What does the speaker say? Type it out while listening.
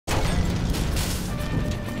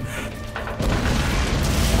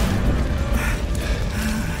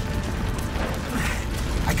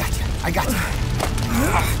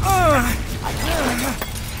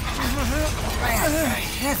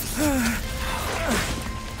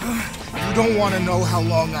You don't want to know how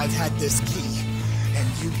long I've had this key, and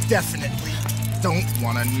you definitely don't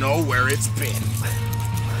want to know where it's been.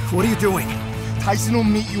 What are you doing? Tyson will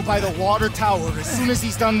meet you by the water tower as soon as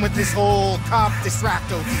he's done with this whole cop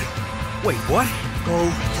distracto deal. Wait, what? Go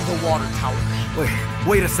to the water tower.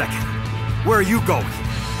 Wait a second. Where are you going?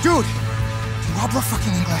 Dude, you habla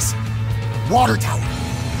fucking English. Water tower.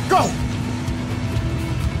 Go!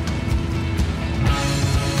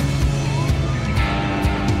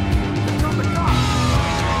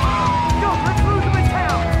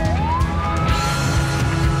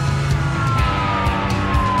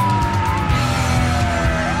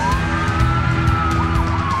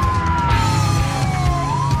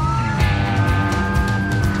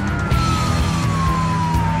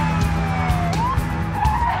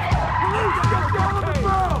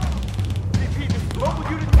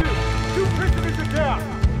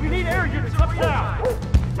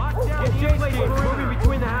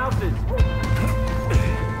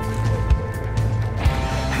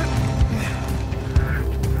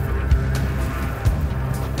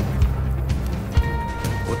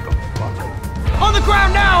 On the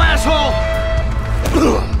ground now, asshole!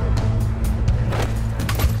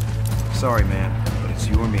 Sorry, man, but it's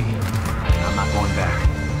you or me. I'm not going back.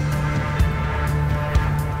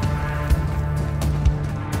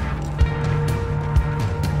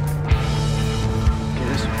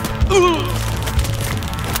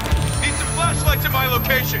 Need some flashlights at my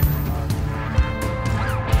location.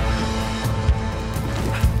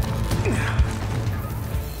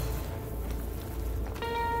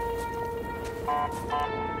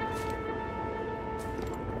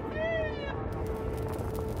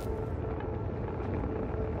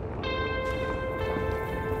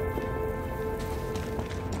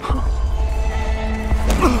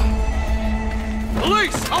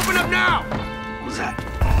 Police! Open up now! What's that?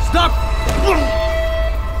 Stop!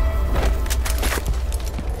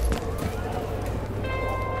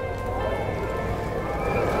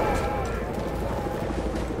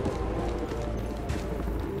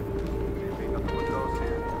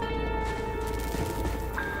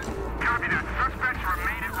 Copy that. Suspects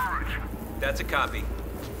remain at large. That's a copy.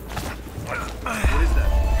 What is that?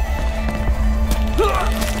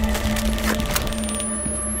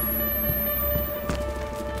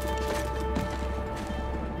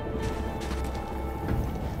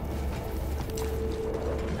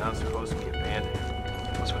 Not supposed to be abandoned.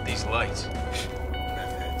 What's with these lights?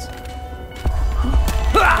 Meth heads.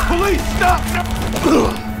 Police, stop!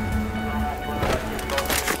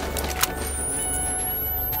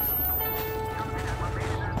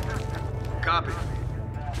 Copy.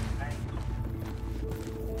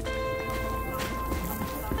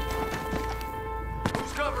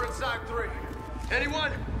 Who's covering side 3?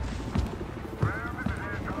 Anyone?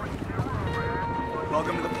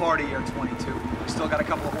 Welcome to the party, Air 22. We still got a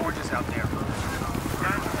couple of oranges out there.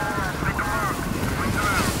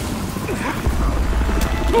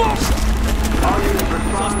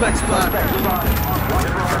 Suspect spotted.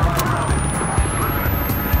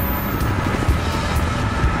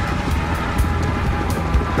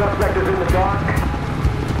 Suspect is in the dark.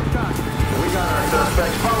 We got our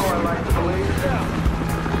suspects. Follow our lights, police.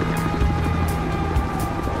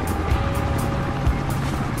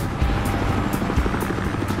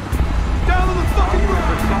 Down on the fucking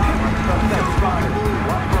ground! Suspect spotted.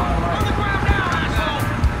 Watch for our lights. On the ground now, asshole!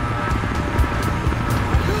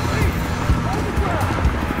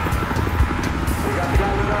 We got the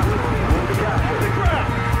guy with us. Move the gas. On the ground!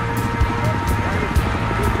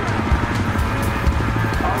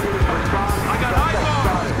 I got eyes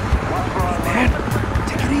on! Watch for our lights. Man,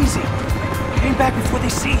 take it easy. Hang back before they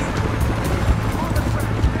see you.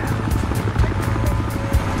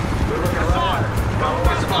 That's on!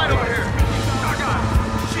 There's a light over here! I got it!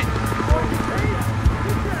 Shit!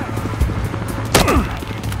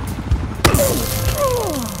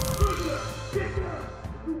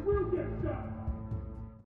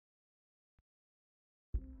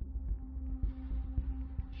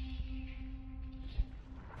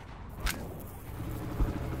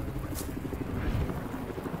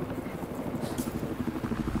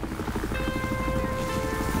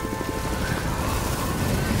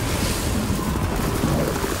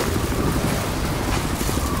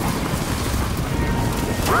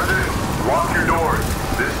 Residents, lock your doors.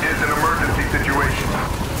 This is an emergency situation.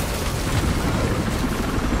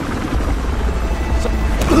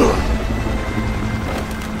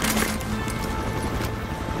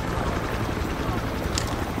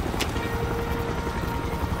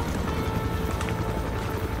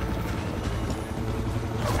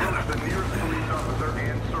 The nearest police officer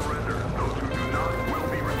and surrender. Those who do not will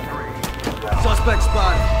be restrained. Suspect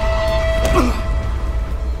spotted.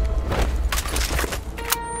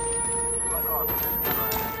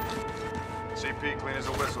 CP, clean as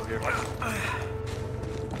a whistle here. Copy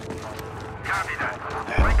that.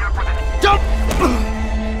 Break up with it. Jump!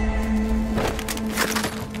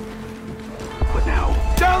 What now?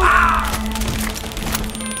 Down!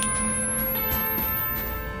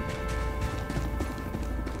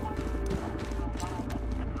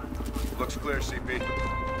 Looks clear, CP.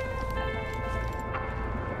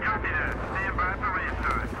 Copy that. Stand by for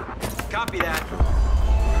restart. Copy that.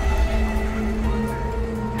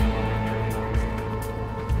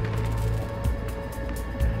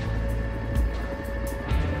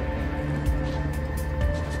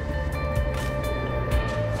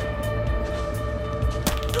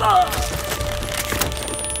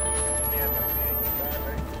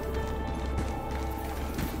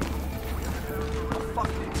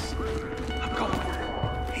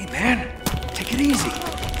 Hey, man, take it easy.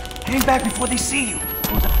 Hang back before they see you.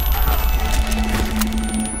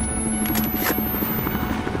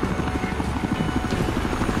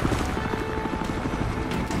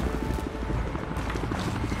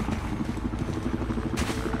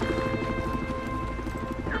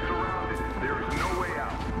 You're surrounded. There is no way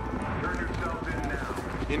out. Turn yourself in now.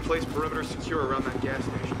 In-place perimeter secure around that gas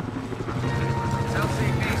station. Tell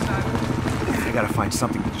CP, Simon. I gotta find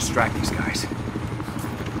something to distract these guys.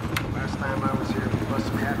 Last time I was here, we must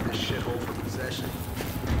have had this shithole for possession.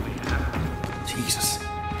 Jesus.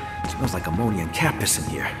 Smells like ammonia and cat piss in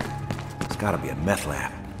here. It's gotta be a meth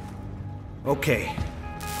lab. Okay.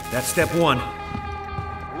 That's step one.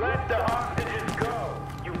 Let the hostages go.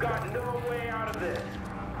 You've got no way out of this.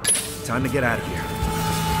 Time to get out of here.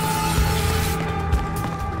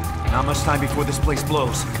 Not much time before this place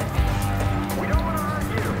blows. We don't want to hurt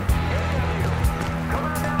you. Any of you. Come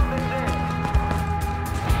on down this end.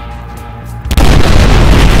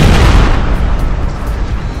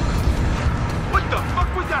 What the fuck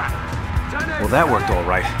was that? Well, that worked all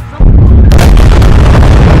right.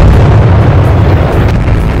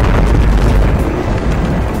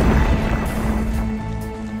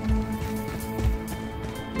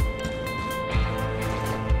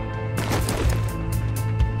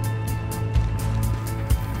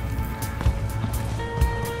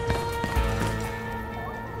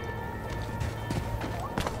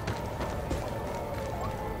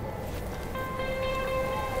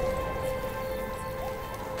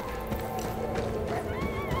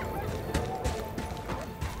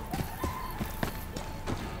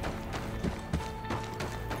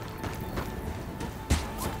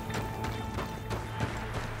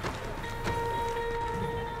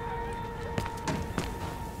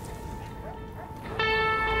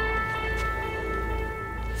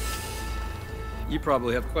 You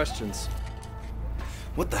probably have questions.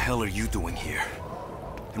 What the hell are you doing here?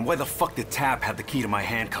 And why the fuck did Tap have the key to my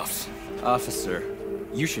handcuffs? Officer,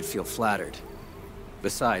 you should feel flattered.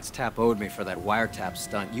 Besides, Tap owed me for that wiretap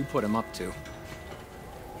stunt you put him up to.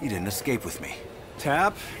 He didn't escape with me.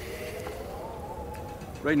 Tap?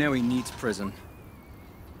 Right now he needs prison.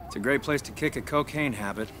 It's a great place to kick a cocaine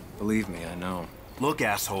habit. Believe me, I know. Look,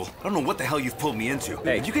 asshole, I don't know what the hell you've pulled me into.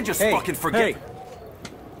 Hey, If you can just hey, fucking forget... hey.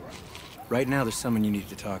 Right now there's someone you need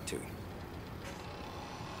to talk to.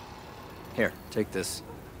 Here, take this.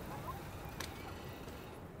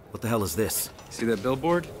 What the hell is this? See that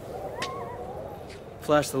billboard?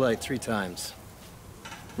 Flash the light 3 times.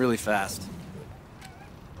 Really fast.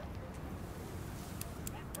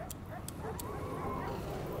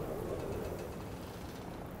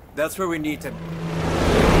 That's where we need to...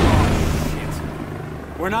 Oh, shit.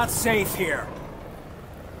 We're not safe here.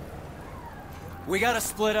 We gotta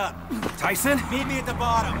split up. Tyson? Meet me at the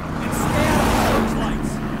bottom and stay out of the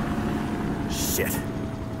searchlights. Shit.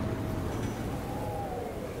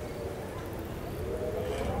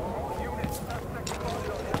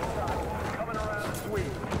 Coming around the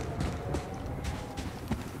suite.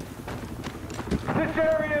 This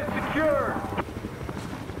area is secured.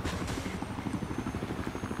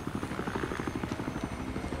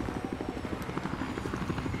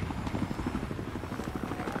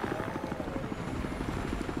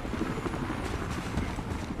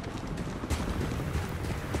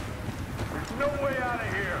 There's no way out of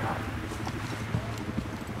here.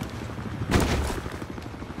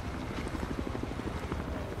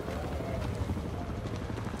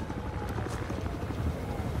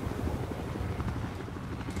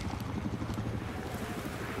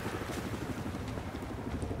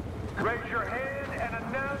 Raise your hand and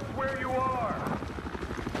announce where you are.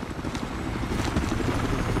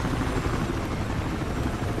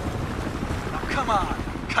 Oh, come on,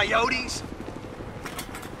 coyotes!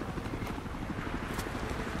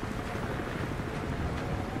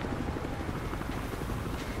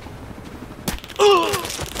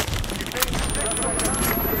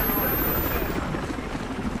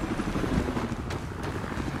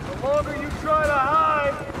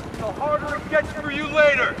 sketch for you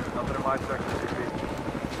later! Nothing in my sector, CP.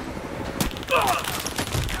 Got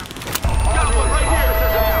one right here!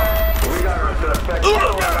 We got our suspect.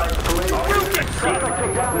 Follow our lights, police.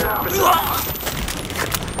 Suspect down now.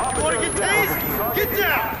 You wanna get tased? Get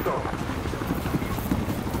down!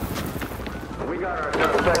 We got our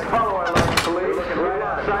suspect. Follow our lights, police. Looking right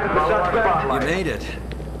outside of the suspect. You made it.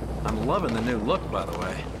 I'm loving the new look, by the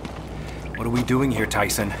way. What are we doing here,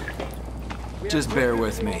 Tyson? Just bear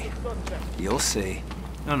with me. You'll see.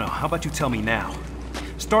 No, how about you tell me now?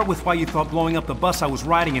 Start with why you thought blowing up the bus I was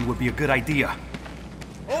riding in would be a good idea.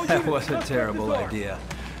 That was a terrible idea,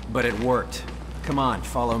 but it worked. Come on,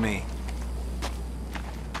 follow me.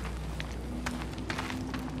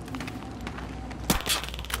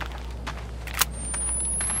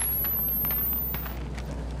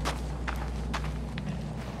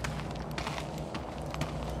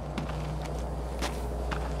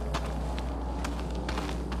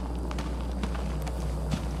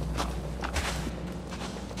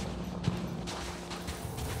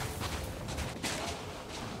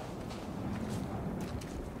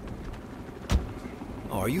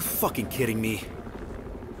 Oh, are you fucking kidding me?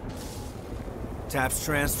 Taps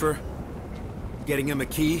transfer? Getting him a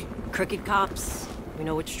key? Crooked cops. We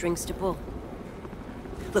know which strings to pull.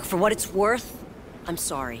 Look, for what it's worth, I'm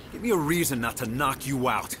sorry. Give me a reason not to knock you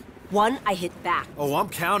out. One, I hit back. Oh, I'm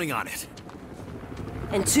counting on it.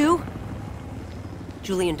 And two,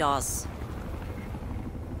 Julian Dawes.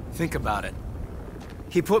 Think about it.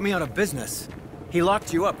 He put me out of business. He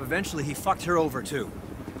locked you up. Eventually, he fucked her over, too.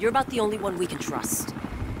 You're about the only one we can trust.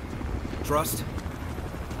 Trust?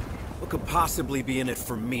 What could possibly be in it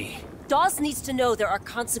for me? Dawes needs to know there are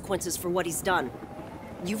consequences for what he's done.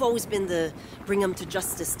 You've always been the bring him to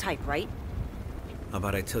justice type, right? How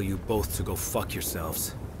about I tell you both to go fuck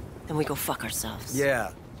yourselves? Then we go fuck ourselves.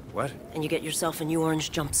 Yeah. What? And you get yourself a new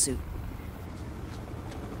orange jumpsuit.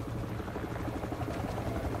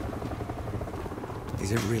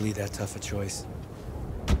 Is it really that tough a choice?